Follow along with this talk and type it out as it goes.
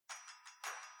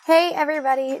Hey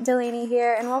everybody, Delaney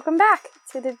here, and welcome back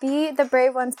to the Be the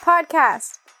Brave Ones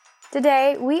podcast.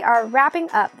 Today we are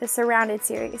wrapping up the Surrounded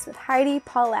series with Heidi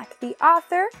Pollack, the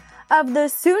author of the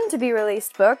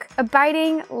soon-to-be-released book,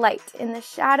 Abiding Light in the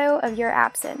Shadow of Your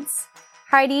Absence.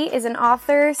 Heidi is an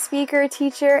author, speaker,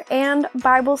 teacher, and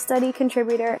Bible study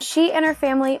contributor. She and her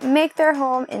family make their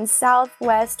home in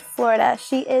Southwest Florida.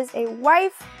 She is a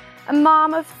wife, a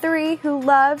mom of 3 who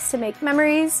loves to make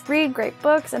memories, read great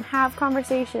books, and have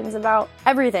conversations about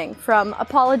everything from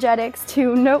apologetics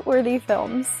to noteworthy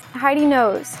films. Heidi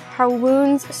knows how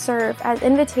wounds serve as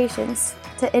invitations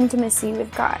to intimacy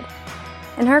with God.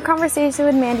 In her conversation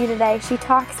with Mandy today, she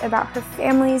talks about her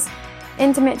family's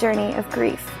intimate journey of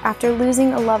grief after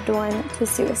losing a loved one to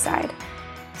suicide.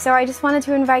 So I just wanted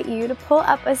to invite you to pull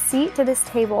up a seat to this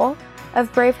table of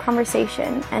brave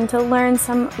conversation and to learn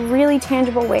some really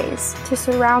tangible ways to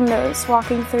surround those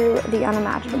walking through the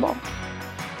unimaginable.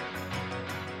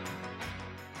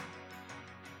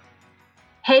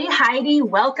 Hey, Heidi,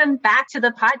 welcome back to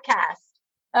the podcast.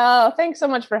 Oh, thanks so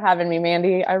much for having me,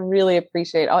 Mandy. I really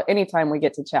appreciate any time we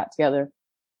get to chat together.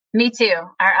 Me too.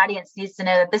 Our audience needs to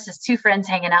know that this is 2 friends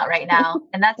hanging out right now,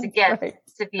 and that's a gift Right.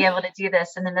 to be able to do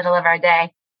this in the middle of our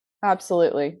day.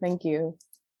 Absolutely. Thank you.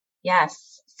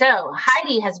 Yes. So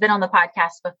Heidi has been on the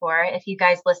podcast before. If you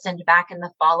guys listened back in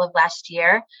the fall of last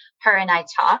year, her and I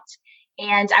talked,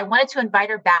 and I wanted to invite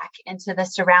her back into the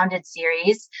Surrounded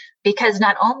series because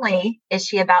not only is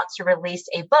she about to release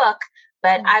a book,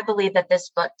 but I believe that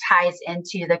this book ties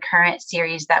into the current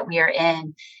series that we are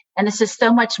in. And this is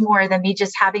so much more than me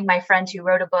just having my friend who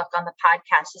wrote a book on the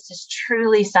podcast. This is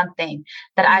truly something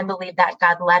that I believe that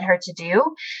God led her to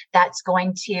do that's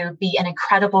going to be an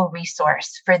incredible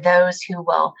resource for those who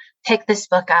will pick this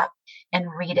book up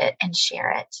and read it and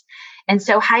share it. And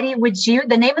so Heidi,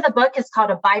 the name of the book is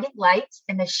called Abiding Light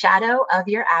in the Shadow of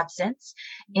Your Absence.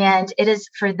 And it is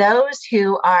for those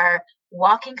who are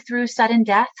walking through sudden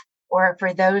death, or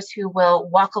for those who will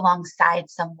walk alongside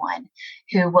someone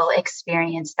who will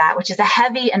experience that, which is a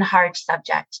heavy and hard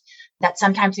subject that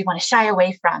sometimes we want to shy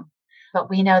away from. But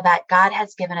we know that God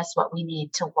has given us what we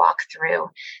need to walk through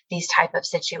these type of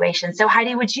situations. So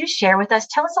Heidi, would you share with us,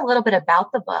 tell us a little bit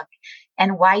about the book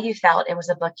and why you felt it was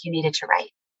a book you needed to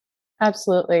write?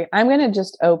 Absolutely. I'm going to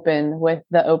just open with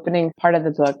the opening part of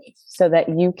the book so that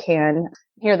you can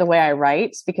hear the way I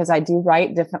write, because I do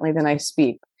write differently than I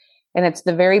speak. And it's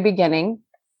the very beginning.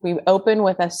 We open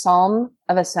with a Psalm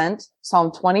of Ascent,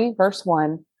 Psalm 20, verse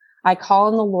 1. I call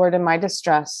on the Lord in my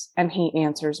distress, and he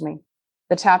answers me.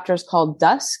 The chapter is called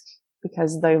Dusk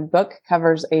because the book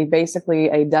covers basically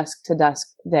a dusk to dusk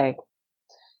day.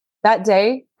 That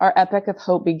day, our epic of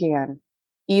hope began,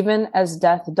 even as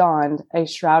death dawned a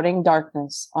shrouding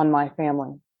darkness on my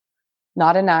family.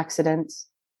 Not an accident,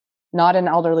 not an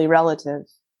elderly relative,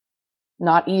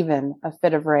 not even a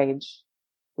fit of rage.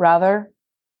 Rather,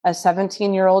 a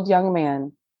 17-year-old young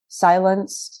man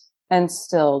silenced and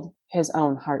stilled his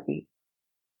own heartbeat.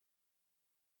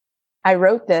 I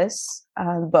wrote this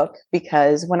book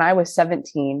because when I was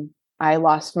 17, I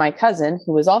lost my cousin,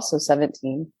 who was also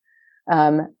 17,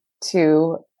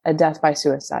 to a death by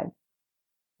suicide.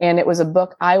 And it was a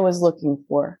book I was looking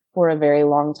for a very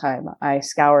long time. I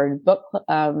scoured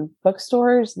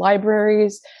bookstores,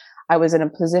 libraries. I was in a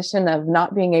position of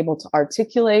not being able to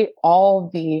articulate all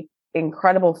the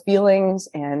incredible feelings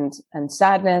and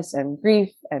sadness and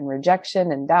grief and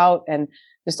rejection and doubt, and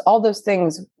just all those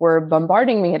things were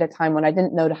bombarding me at a time when I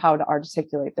didn't know how to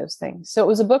articulate those things. So it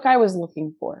was a book I was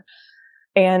looking for.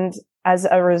 And as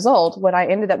a result, what I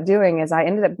ended up doing is I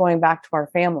ended up going back to our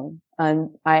family.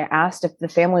 And I asked if the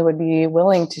family would be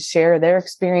willing to share their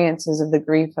experiences of the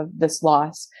grief of this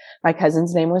loss. My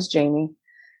cousin's name was Jamie.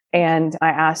 And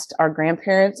I asked our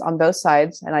grandparents on both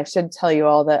sides, and I should tell you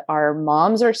all that our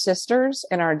moms are sisters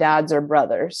and our dads are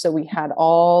brothers. So we had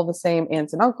all the same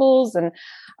aunts and uncles and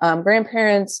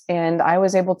grandparents, and I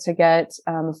was able to get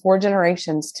 4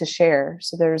 generations to share.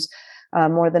 So there's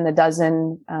more than a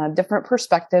dozen different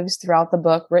perspectives throughout the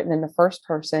book written in the first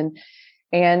person,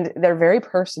 and they're very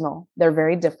personal. They're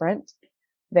very different.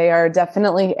 They are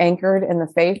definitely anchored in the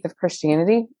faith of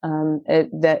Christianity.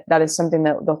 That is something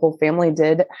that the whole family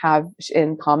did have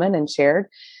in common and shared,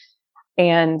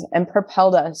 and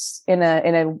propelled us in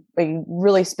a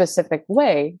really specific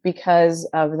way because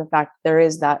of the fact that there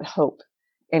is that hope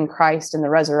in Christ and the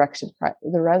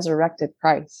resurrected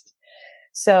Christ.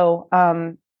 So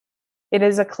it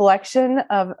is a collection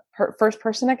of first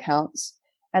person accounts.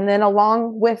 And then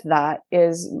along with that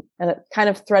is kind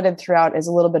of threaded throughout is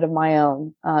a little bit of my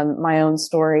own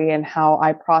story and how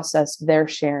I processed their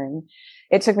sharing.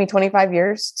 It took me 25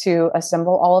 years to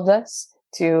assemble all of this,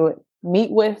 to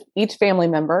meet with each family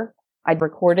member. I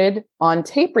recorded on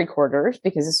tape recorders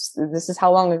because this is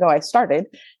how long ago I started.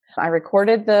 I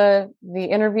recorded the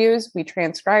interviews. We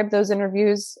transcribed those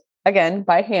interviews again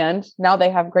by hand. Now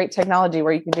they have great technology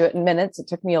where you can do it in minutes. It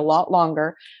took me a lot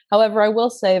longer. However, I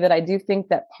will say that I do think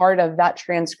that part of that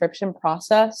transcription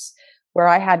process where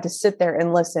I had to sit there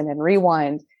and listen and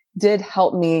rewind did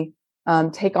help me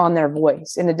take on their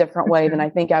voice in a different way than I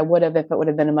think I would have if it would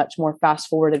have been a much more fast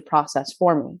forwarded process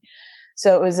for me.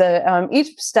 So it was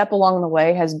each step along the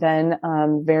way has been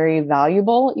very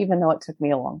valuable, even though it took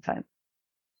me a long time.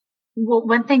 Well,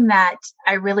 one thing that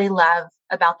I really love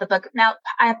about the book, now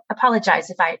I apologize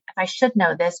if I should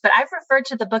know this, but I've referred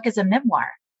to the book as a memoir.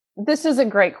 This is a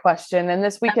great question. And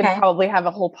we could probably have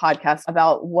a whole podcast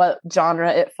about what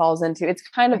genre it falls into. It's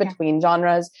kind of between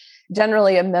genres.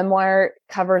 Generally, a memoir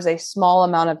covers a small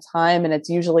amount of time and it's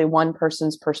usually one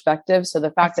person's perspective. So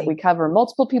the fact that we cover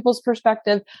multiple people's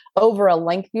perspective over a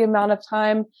lengthy amount of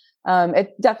time,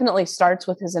 it definitely starts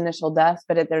with his initial death,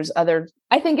 but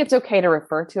I think it's okay to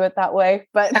refer to it that way.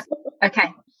 But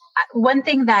okay. One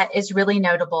thing that is really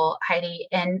notable, Heidi,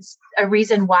 and a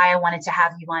reason why I wanted to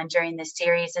have you on during this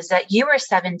series is that you were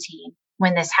 17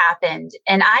 when this happened.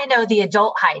 And I know the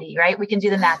adult Heidi, right? We can do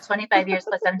the math, 25 years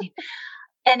plus 17.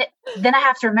 And then I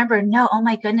have to remember, no, oh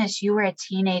my goodness, you were a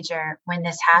teenager when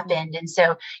this happened. And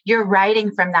so you're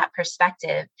writing from that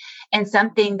perspective. And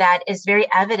something that is very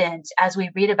evident as we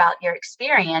read about your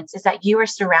experience is that you were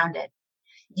surrounded.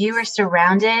 You were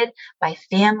surrounded by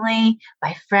family,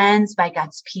 by friends, by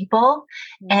God's people.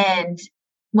 And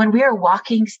when we are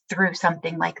walking through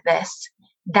something like this,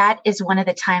 that is one of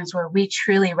the times where we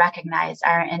truly recognize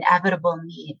our inevitable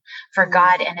need for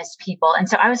God and his people. And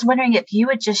so I was wondering if you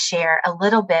would just share a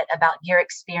little bit about your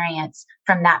experience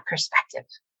from that perspective.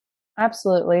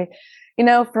 Absolutely. You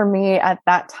know, for me at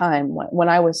that time, when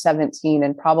I was 17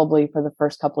 and probably for the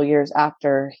first couple of years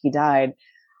after he died,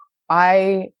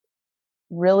 I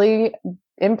really,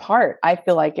 in part, I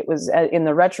feel like it was in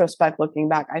the retrospect, looking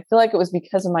back, I feel like it was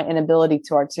because of my inability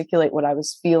to articulate what I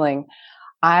was feeling.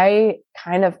 I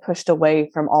kind of pushed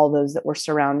away from all those that were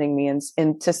surrounding me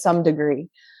and to some degree.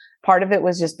 Part of it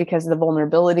was just because of the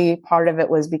vulnerability. Part of it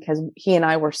was because he and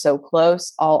I were so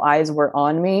close. All eyes were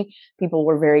on me. People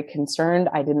were very concerned.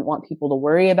 I didn't want people to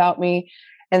worry about me.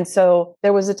 And so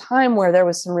there was a time where there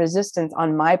was some resistance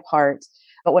on my part.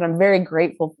 But what I'm very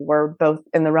grateful for, both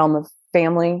in the realm of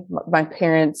family, my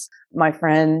parents, my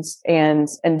friends, and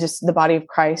just the body of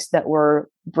Christ that were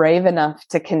brave enough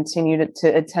to continue to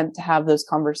attempt to have those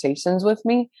conversations with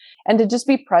me and to just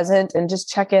be present and just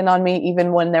check in on me,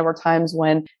 even when there were times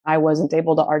when I wasn't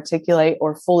able to articulate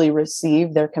or fully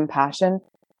receive their compassion.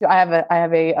 I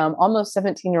have a almost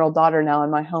 17-year-old daughter now in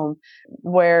my home,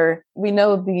 where we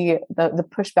know the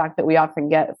pushback that we often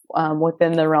get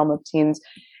within the realm of teens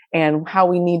and how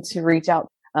we need to reach out.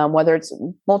 Whether it's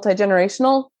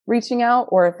multi-generational reaching out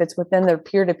or if it's within their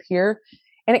peer-to-peer.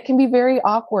 And it can be very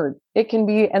awkward. It can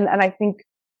be, and I think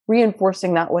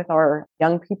reinforcing that with our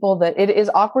young people, that it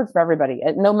is awkward for everybody.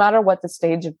 No matter what the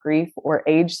stage of grief or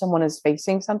age someone is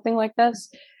facing something like this,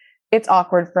 it's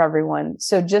awkward for everyone.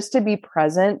 So just to be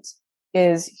present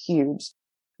is huge.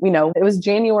 You know, it was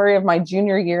January of my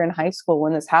junior year in high school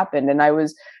when this happened, and I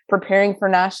was preparing for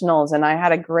nationals, and I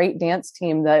had a great dance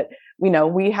team that, you know,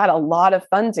 we had a lot of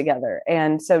fun together.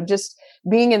 And so just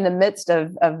being in the midst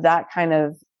of that kind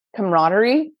of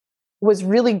camaraderie was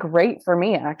really great for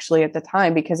me actually at the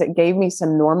time, because it gave me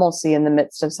some normalcy in the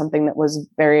midst of something that was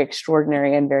very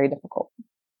extraordinary and very difficult.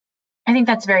 I think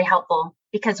that's very helpful,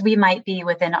 because we might be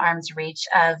within arm's reach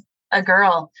of a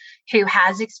girl who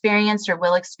has experienced or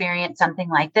will experience something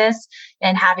like this,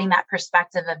 and having that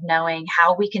perspective of knowing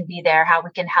how we can be there, how we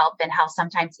can help, and how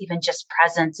sometimes even just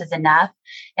presence is enough,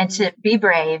 and to be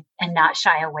brave and not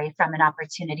shy away from an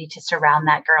opportunity to surround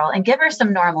that girl and give her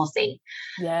some normalcy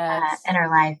in her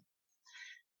life.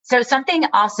 So something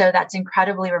also that's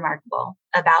incredibly remarkable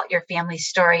about your family's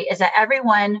story is that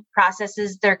everyone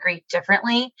processes their grief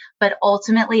differently, but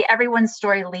ultimately everyone's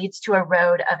story leads to a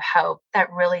road of hope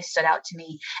that really stood out to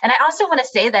me. And I also want to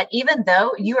say that even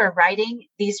though you are writing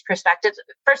these perspectives,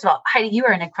 first of all, Heidi, you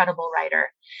are an incredible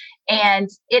writer, and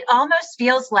it almost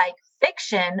feels like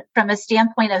fiction from a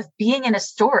standpoint of being in a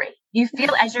story. You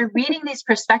feel, as you're reading these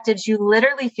perspectives, you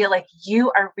literally feel like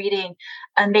you are reading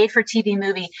a made-for-TV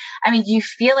movie. I mean, you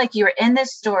feel like you're in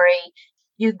this story.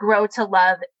 You grow to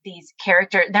love these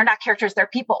characters. They're not characters, they're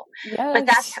people.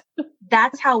 Yes. But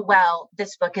that's how well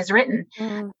this book is written.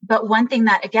 But one thing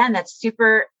that, again, that's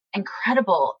super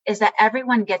incredible is that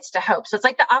everyone gets to hope. So it's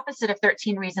like the opposite of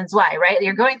 13 Reasons Why, right?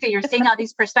 You're seeing all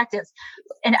these perspectives,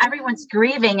 and everyone's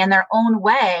grieving in their own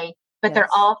way. but they're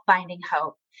all finding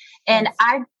hope. And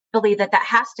I believe that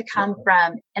has to come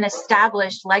from an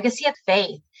established legacy of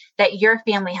faith that your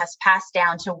family has passed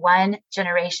down to one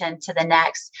generation to the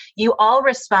next. You all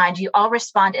respond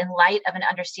in light of an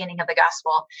understanding of the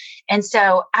gospel. And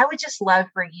so I would just love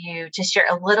for you to share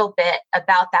a little bit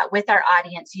about that with our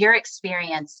audience, your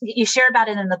experience. You share about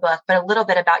it in the book, but a little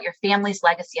bit about your family's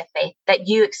legacy of faith that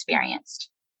you experienced.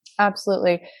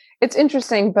 Absolutely. It's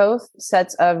interesting. Both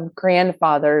sets of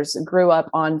grandfathers grew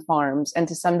up on farms and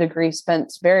to some degree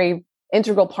spent very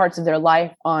integral parts of their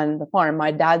life on the farm. My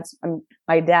dad's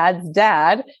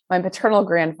dad, my paternal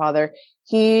grandfather,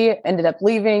 he ended up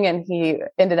leaving and he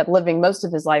ended up living most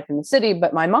of his life in the city.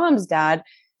 But my mom's dad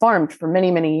farmed for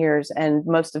many, many years and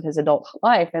most of his adult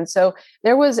life. And so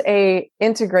there was a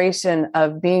integration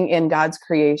of being in God's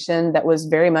creation that was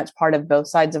very much part of both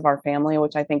sides of our family,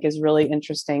 which I think is really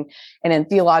interesting. And in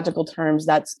theological terms,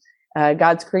 that's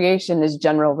God's creation is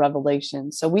general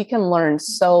revelation. So we can learn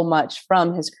so much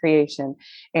from his creation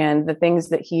and the things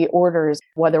that he orders,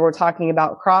 whether we're talking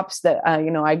about crops that,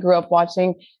 I grew up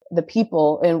watching the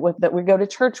people that we go to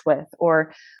church with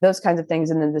or those kinds of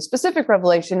things. And then the specific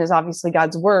revelation is obviously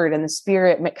God's word and the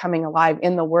spirit coming alive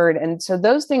in the word. And so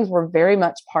those things were very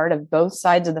much part of both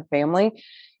sides of the family.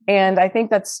 And I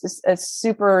think that's a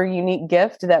super unique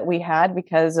gift that we had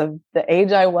because of the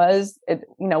age I was.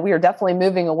 We were definitely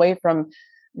moving away from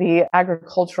the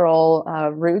agricultural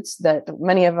roots that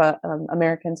many of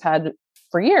Americans had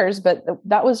for years, but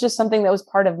that was just something that was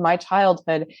part of my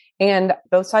childhood and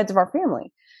both sides of our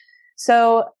family.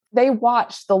 So they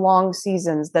watched the long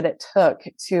seasons that it took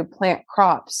to plant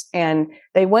crops, and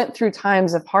they went through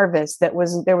times of harvest there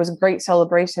was great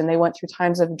celebration. They went through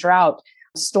times of drought,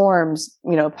 storms,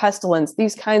 pestilence,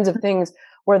 these kinds of things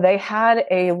where they had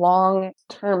a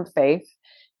long-term faith.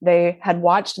 They had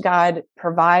watched God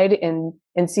provide in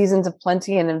seasons of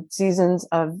plenty and in seasons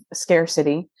of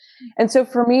scarcity. And so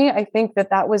for me, I think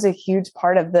that was a huge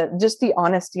part of just the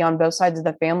honesty on both sides of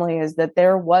the family is that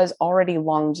there was already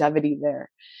longevity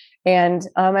there. And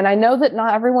I know that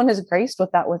not everyone is graced with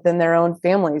that within their own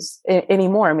families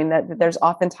anymore. I mean, that there's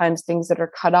oftentimes things that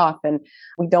are cut off and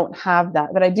we don't have that.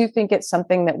 But I do think it's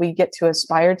something that we get to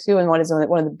aspire to. And what is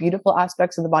one of the beautiful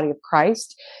aspects of the body of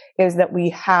Christ is that we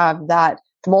have that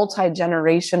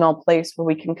multi-generational place where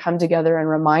we can come together and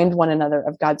remind one another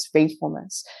of God's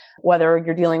faithfulness, whether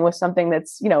you're dealing with something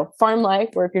that's, farm life,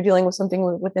 or if you're dealing with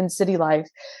something within city life,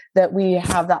 that we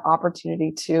have that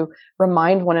opportunity to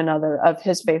remind one another of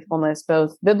his faithfulness,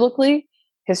 both biblically,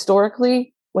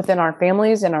 historically, within our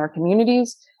families and our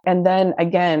communities. And then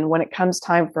again, when it comes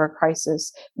time for a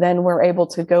crisis, then we're able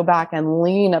to go back and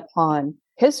lean upon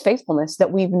his faithfulness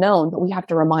that we've known, but we have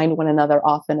to remind one another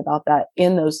often about that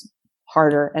in those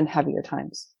harder and heavier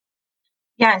times.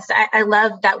 Yes, I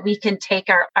love that we can take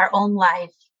our own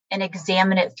life and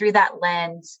examine it through that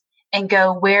lens and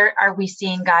go, where are we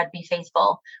seeing God be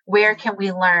faithful? Where can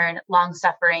we learn long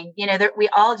suffering? We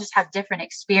all just have different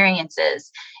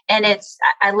experiences. And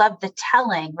I love the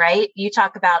telling, right? You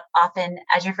talk about often,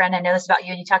 as your friend, I know this about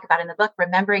you, and you talk about in the book,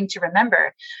 remembering to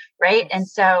remember, right? And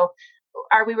so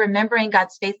are we remembering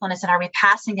God's faithfulness and are we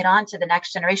passing it on to the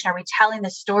next generation? Are we telling the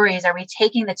stories? Are we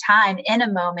taking the time in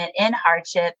a moment, in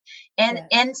hardship,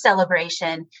 in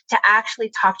celebration to actually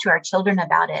talk to our children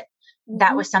about it?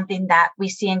 That was something that we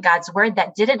see in God's word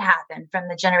that didn't happen from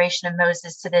the generation of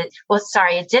Moses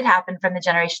it did happen from the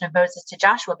generation of Moses to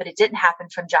Joshua, but it didn't happen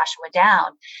from Joshua down.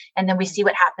 And then we see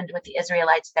what happened with the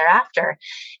Israelites thereafter.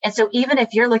 And so even if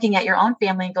you're looking at your own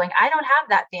family and going, I don't have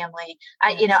that family,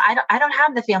 I don't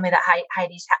have the family that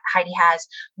Heidi has.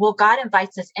 Well, God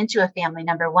invites us into a family.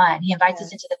 Number one, he invites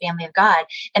us into the family of God.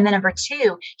 And then number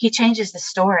two, he changes the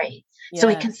story. So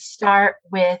we can start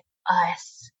with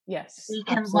us. Yes, we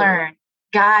can learn.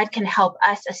 God can help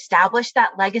us establish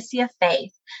that legacy of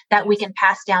faith that we can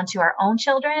pass down to our own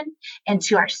children and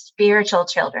to our spiritual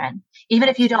children. Even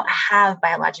if you don't have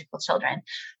biological children,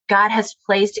 God has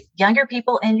placed younger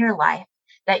people in your life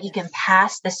that you can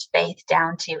pass this faith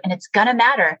down to. And it's going to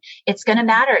matter. It's going to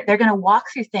matter. They're going to walk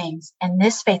through things. And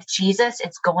this faith, Jesus,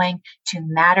 it's going to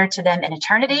matter to them in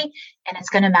eternity. And it's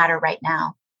going to matter right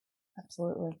now.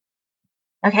 Absolutely.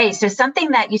 Okay, so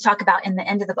something that you talk about in the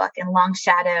end of the book in Long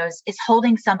Shadows is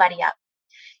holding somebody up.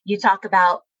 You talk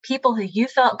about people who you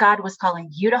felt God was calling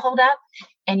you to hold up,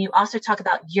 and you also talk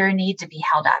about your need to be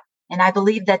held up. And I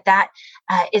believe that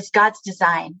is God's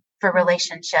design for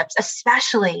relationships,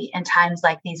 especially in times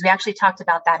like these. We actually talked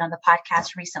about that on the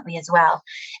podcast recently as well.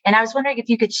 And I was wondering if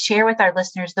you could share with our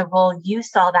listeners the role you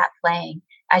saw that playing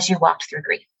as you walked through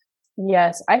grief.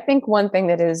 Yes, I think one thing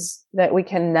that we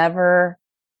can never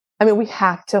I mean, we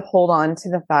have to hold on to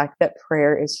the fact that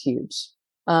prayer is huge.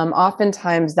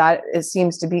 Oftentimes that it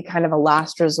seems to be kind of a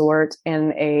last resort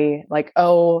and a like,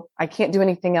 oh, I can't do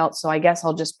anything else, so I guess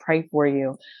I'll just pray for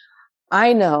you.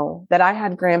 I know that I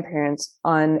had grandparents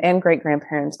and great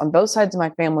grandparents on both sides of my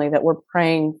family that were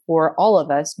praying for all of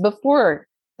us before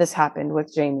this happened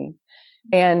with Jamie.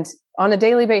 And on a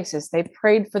daily basis, they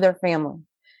prayed for their family.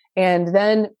 And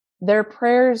then their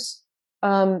prayers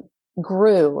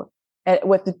grew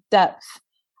with the depth,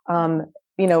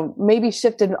 maybe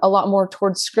shifted a lot more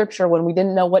towards scripture when we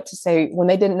didn't know what to say, when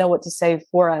they didn't know what to say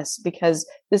for us, because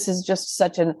this is just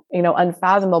such an,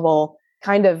 unfathomable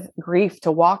kind of grief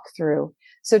to walk through.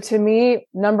 So to me,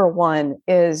 number one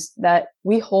is that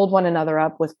we hold one another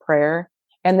up with prayer,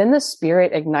 and then the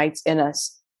Spirit ignites in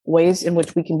us ways in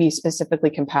which we can be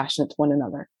specifically compassionate to one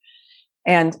another.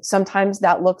 And sometimes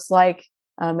that looks like,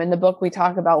 in the book, we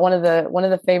talk about one of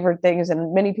the favorite things,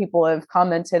 and many people have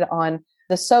commented on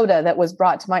the soda that was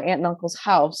brought to my aunt and uncle's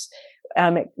house.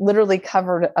 It literally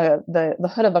covered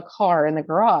the hood of a car in the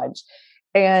garage.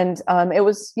 And it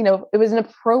was an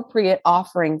appropriate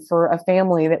offering for a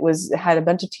family that had a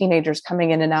bunch of teenagers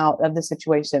coming in and out of the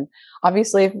situation.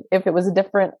 Obviously, if it was a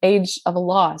different age of a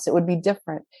loss, it would be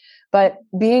different. But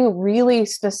being really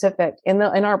specific in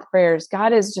our prayers,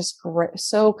 God is just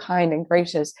so kind and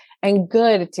gracious and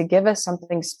good to give us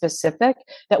something specific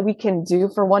that we can do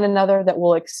for one another that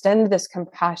will extend this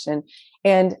compassion.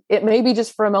 And it may be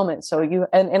just for a moment. So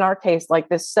in our case, like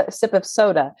this sip of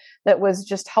soda that was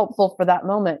just helpful for that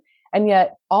moment. And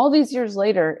yet all these years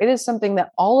later, it is something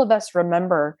that all of us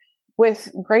remember with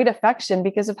great affection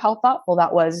because of how thoughtful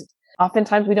that was.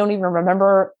 Oftentimes we don't even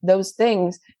remember those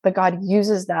things, but God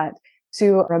uses that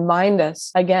to remind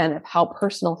us again of how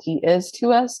personal he is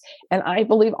to us. And I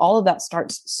believe all of that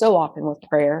starts so often with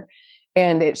prayer.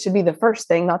 And it should be the first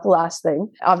thing, not the last thing.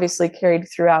 Obviously carried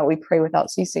throughout, we pray without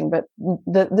ceasing, but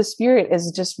the Spirit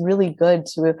is just really good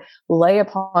to lay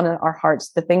upon our hearts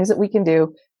the things that we can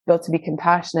do, both to be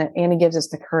compassionate, and he gives us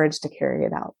the courage to carry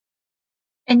it out.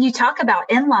 And you talk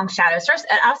about in long shadows. First,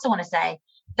 I also want to say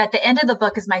that the end of the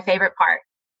book is my favorite part.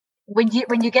 When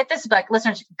you get this book,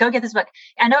 listeners, go get this book.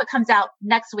 I know it comes out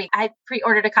next week. I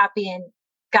pre-ordered a copy and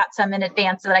got some in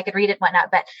advance so that I could read it and whatnot.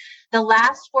 But the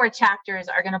last 4 chapters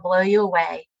are going to blow you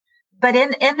away. But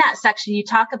in that section, you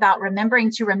talk about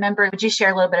remembering to remember. Would you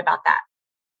share a little bit about that?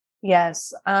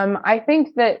 Yes. I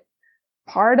think that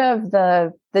part of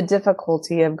the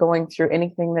difficulty of going through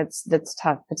anything that's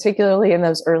tough, particularly in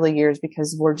those early years,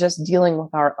 because we're just dealing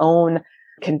with our own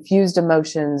confused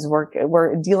emotions.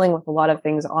 We're dealing with a lot of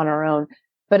things on our own,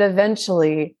 but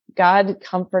eventually God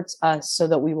comforts us so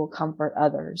that we will comfort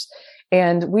others.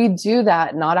 And we do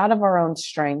that not out of our own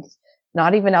strength,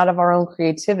 not even out of our own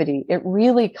creativity. It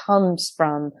really comes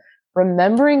from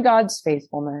remembering God's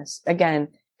faithfulness. Again,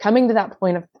 coming to that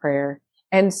point of prayer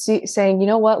and saying, you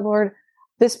know what, Lord,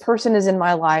 this person is in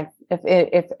my life.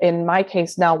 If in my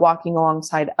case now walking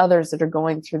alongside others that are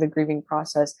going through the grieving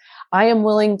process, I am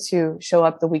willing to show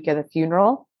up the week of the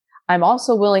funeral. I'm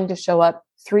also willing to show up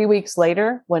 3 weeks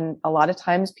later when a lot of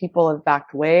times people have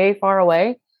backed way far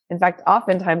away. In fact,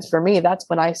 oftentimes for me, that's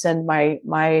when I send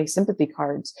my sympathy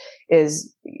cards,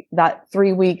 is that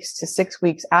 3 weeks to 6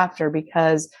 weeks after,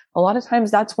 because a lot of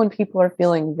times that's when people are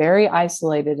feeling very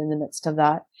isolated in the midst of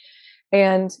that.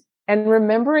 And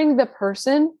remembering the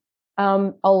person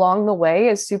along the way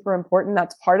is super important.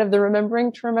 That's part of the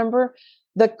remembering to remember.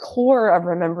 The core of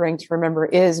remembering to remember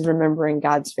is remembering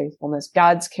God's faithfulness,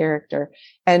 God's character,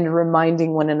 and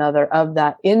reminding one another of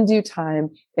that in due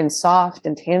time, in soft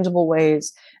and tangible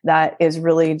ways. That is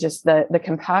really just the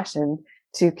compassion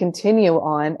to continue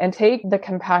on and take the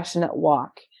compassionate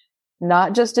walk,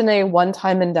 not just in a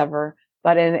one-time endeavor,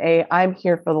 but in I'm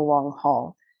here for the long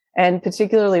haul. And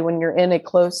particularly when you're in a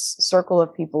close circle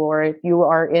of people, or if you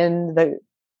are in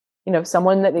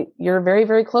someone that you're very,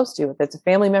 very close to, if it's a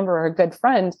family member or a good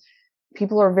friend,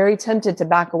 people are very tempted to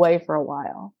back away for a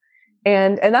while.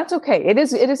 And that's okay. It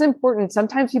is important.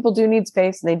 Sometimes people do need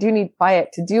space and they do need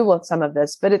quiet to deal with some of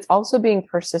this, but it's also being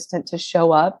persistent to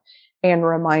show up and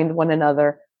remind one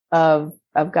another of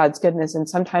God's goodness. And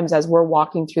sometimes as we're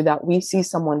walking through that, we see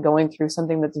someone going through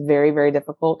something that's very, very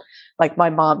difficult. Like my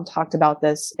mom talked about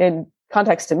this in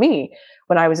context to me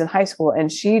when I was in high school, and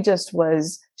she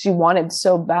wanted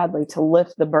so badly to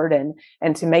lift the burden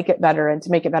and to make it better and to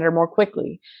make it better more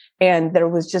quickly. And there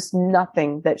was just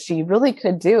nothing that she really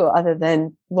could do other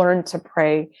than learn to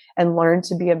pray and learn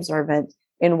to be observant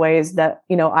in ways that,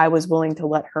 I was willing to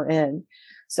let her in.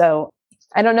 So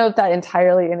I don't know if that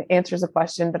entirely answers the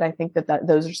question, but I think that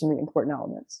those are some of the important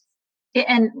elements.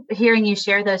 And hearing you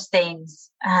share those things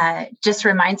just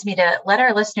reminds me to let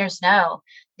our listeners know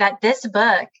that this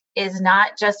book is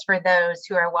not just for those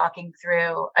who are walking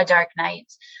through a dark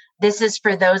night. This is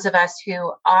for those of us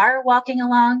who are walking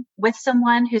along with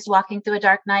someone who's walking through a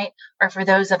dark night, or for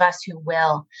those of us who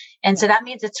will. And so that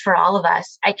means it's for all of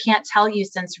us. I can't tell you,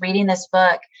 since reading this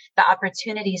book, the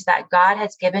opportunities that God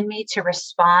has given me to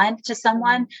respond to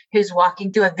someone who's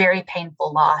walking through a very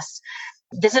painful loss.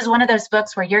 This is one of those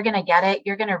books where you're going to get it,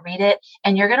 you're going to read it,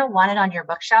 and you're going to want it on your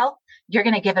bookshelf. You're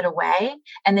going to give it away,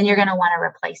 and then you're going to want to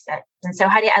replace it. And so,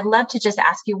 Heidi, I'd love to just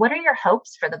ask you, what are your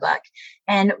hopes for the book?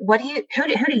 And who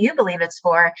do you believe it's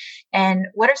for? And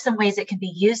what are some ways it can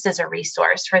be used as a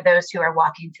resource for those who are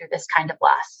walking through this kind of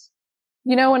loss?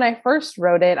 When I first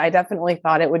wrote it, I definitely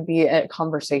thought it would be a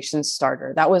conversation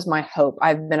starter. That was my hope.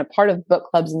 I've been a part of book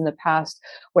clubs in the past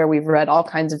where we've read all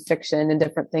kinds of fiction and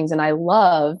different things. And I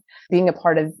love being a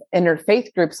part of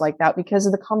interfaith groups like that because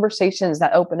of the conversations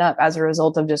that open up as a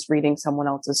result of just reading someone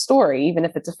else's story, even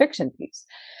if it's a fiction piece.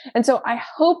 And so I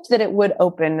hoped that it would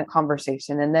open a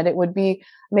conversation and that it would be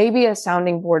maybe a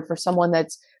sounding board for someone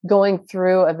that's going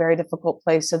through a very difficult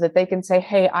place so that they can say,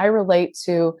 hey, I relate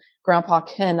to Grandpa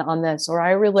Ken on this, or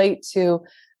I relate to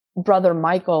Brother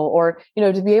Michael, or,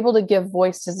 to be able to give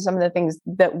voice to some of the things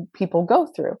that people go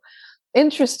through.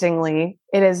 Interestingly,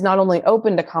 it has not only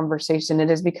opened a conversation, it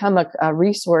has become a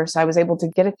resource. I was able to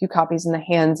get a few copies in the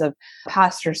hands of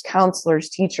pastors, counselors,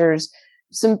 teachers,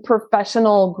 some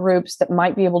professional groups that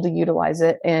might be able to utilize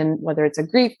it in whether it's a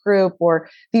grief group or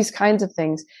these kinds of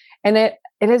things. And it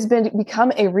has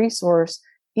become a resource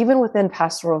even within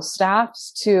pastoral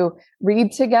staffs to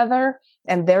read together,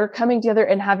 and they're coming together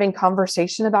and having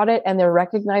conversation about it. And they're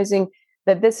recognizing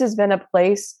that this has been a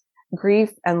place,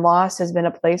 grief and loss has been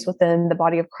a place within the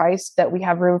body of Christ that we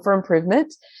have room for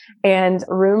improvement and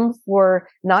room for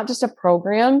not just a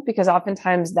program, because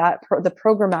oftentimes the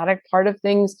programmatic part of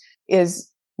things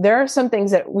is there are some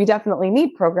things that we definitely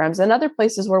need programs, and other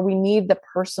places where we need the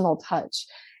personal touch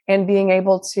and being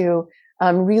able to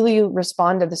really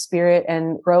respond to the Spirit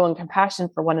and grow in compassion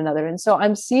for one another. And so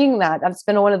I'm seeing that. That's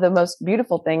been one of the most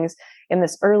beautiful things in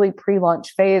this early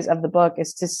pre-launch phase of the book,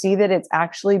 is to see that it's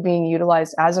actually being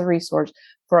utilized as a resource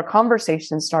for a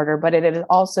conversation starter, but it is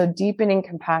also deepening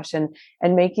compassion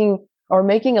and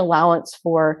making allowance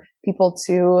for people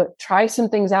to try some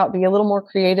things out, be a little more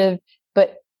creative,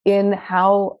 but in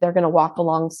how they're going to walk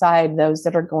alongside those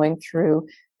that are going through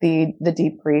the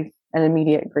deep grief and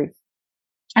immediate grief.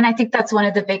 And I think that's one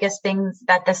of the biggest things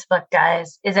that this book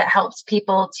does, is it helps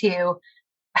people to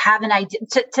have an idea,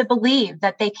 to believe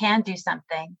that they can do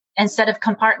something instead of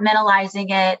compartmentalizing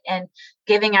it and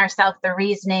giving ourselves the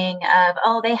reasoning of,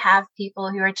 oh, they have people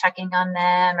who are checking on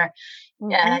them, or,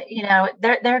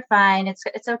 they're fine.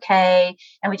 It's okay.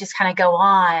 And we just kind of go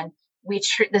on.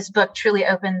 This book truly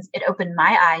opened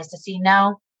my eyes to see,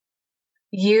 no,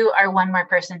 you are one more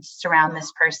person to surround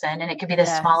this person. And it could be the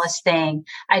smallest thing.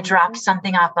 I dropped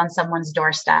something off on someone's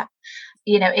doorstep.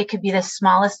 It could be the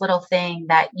smallest little thing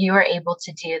that you are able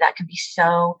to do that can be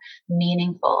so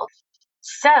meaningful.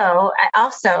 So I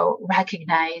also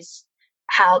recognize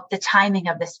how the timing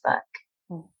of this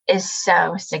book is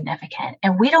so significant.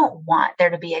 And we don't want there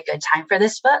to be a good time for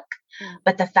this book,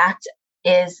 but the fact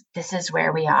is, this is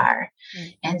where we are.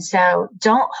 And so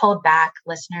don't hold back,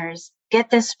 listeners. Get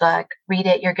this book, read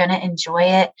it. You're going to enjoy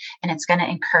it, and it's going to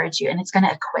encourage you, and it's going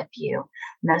to equip you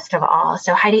most of all.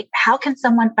 So Heidi, how can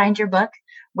someone find your book?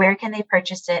 Where can they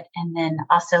purchase it? And then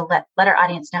also let our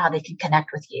audience know how they can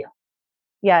connect with you.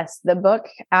 Yes, the book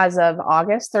as of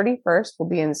August 31st will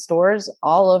be in stores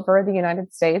all over the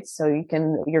United States. So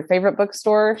your favorite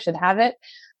bookstore should have it.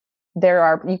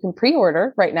 You can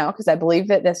pre-order right now, because I believe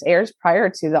that this airs prior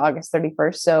to the August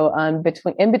 31st. So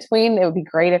in between, it would be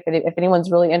great if anyone's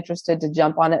really interested to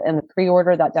jump on it and the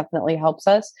pre-order. That definitely helps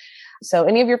us. So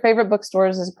any of your favorite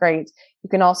bookstores is great. You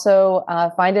can also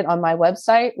find it on my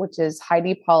website, which is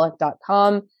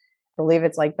HeidiPollock.com. I believe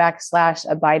it's like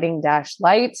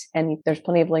 /abiding-light. And there's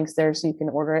plenty of links there, so you can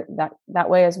order it that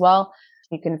way as well.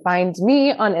 You can find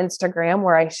me on Instagram,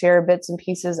 where I share bits and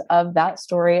pieces of that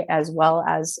story, as well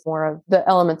as more of the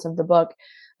elements of the book.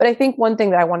 But I think one thing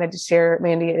that I wanted to share,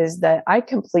 Mandy, is that I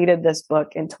completed this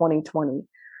book in 2020.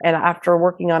 And after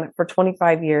working on it for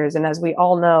 25 years, and as we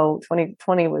all know,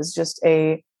 2020 was just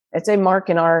it's a mark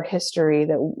in our history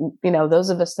that, those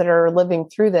of us that are living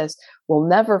through this will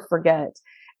never forget.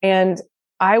 And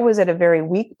I was at a very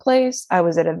weak place. I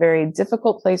was at a very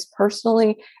difficult place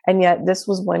personally. And yet this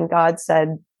was when God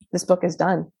said, this book is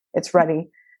done. It's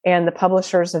ready. And the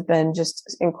publishers have been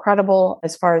just incredible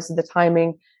as far as the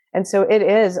timing. And so it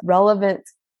is relevant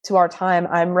to our time,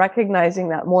 I'm recognizing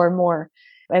that more and more.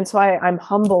 And so I'm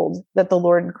humbled that the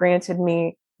Lord granted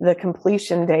me the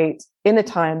completion date in a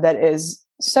time that is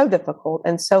so difficult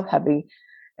and so heavy.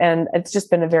 And it's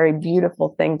just been a very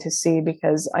beautiful thing to see,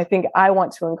 because I think I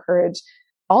want to encourage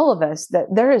all of us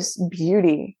that there is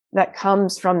beauty that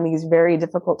comes from these very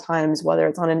difficult times, whether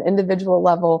it's on an individual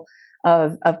level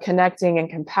of connecting and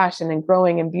compassion and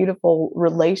growing in beautiful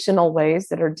relational ways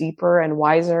that are deeper and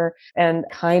wiser and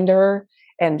kinder,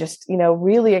 and just,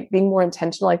 really being more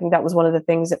intentional. I think that was one of the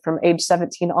things that from age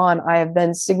 17 on, I have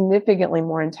been significantly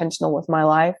more intentional with my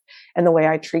life and the way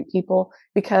I treat people,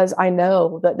 because I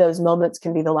know that those moments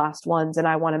can be the last ones. And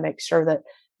I want to make sure that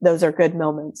those are good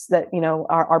moments, that,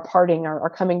 our parting, our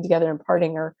coming together and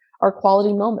parting are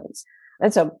quality moments.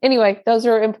 And so anyway, those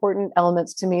are important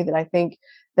elements to me that I think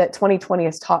that 2020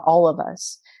 has taught all of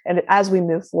us. And as we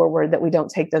move forward, that we don't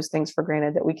take those things for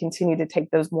granted, that we continue to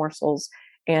take those morsels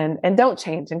and don't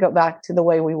change and go back to the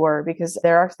way we were, because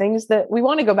there are things that we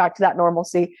want to go back to that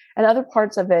normalcy, and other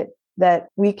parts of it that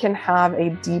we can have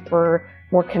a deeper,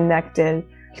 more connected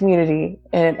community.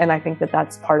 And I think that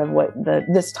that's part of what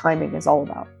this timing is all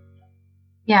about.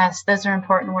 Yes, those are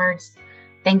important words.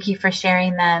 Thank you for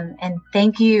sharing them. And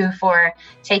thank you for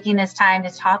taking this time to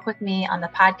talk with me on the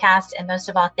podcast. And most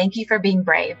of all, thank you for being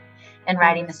brave and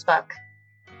writing this book.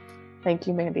 Thank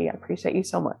you, Mandy. I appreciate you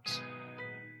so much.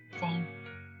 Same.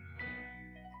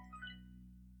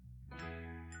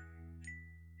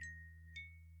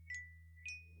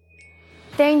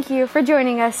 Thank you for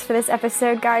joining us for this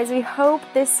episode, guys. We hope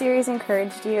this series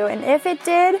encouraged you. And if it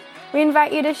did, we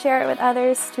invite you to share it with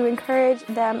others to encourage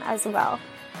them as well.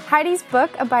 Heidi's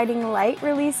book, Abiding Light,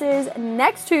 releases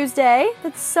next Tuesday.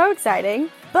 That's so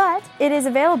exciting. But it is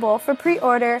available for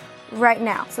pre-order right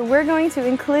now. So we're going to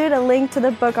include a link to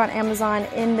the book on Amazon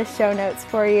in the show notes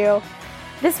for you.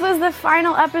 This was the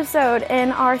final episode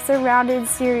in our Surrounded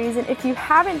series, and if you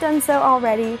haven't done so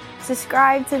already,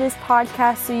 subscribe to this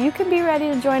podcast so you can be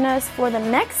ready to join us for the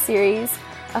next series,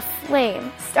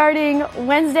 Aflame, starting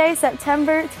Wednesday,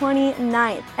 September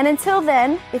 29th. And until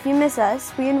then, if you miss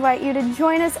us, we invite you to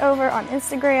join us over on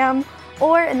Instagram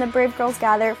or in the Brave Girls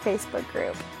Gather Facebook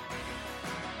group.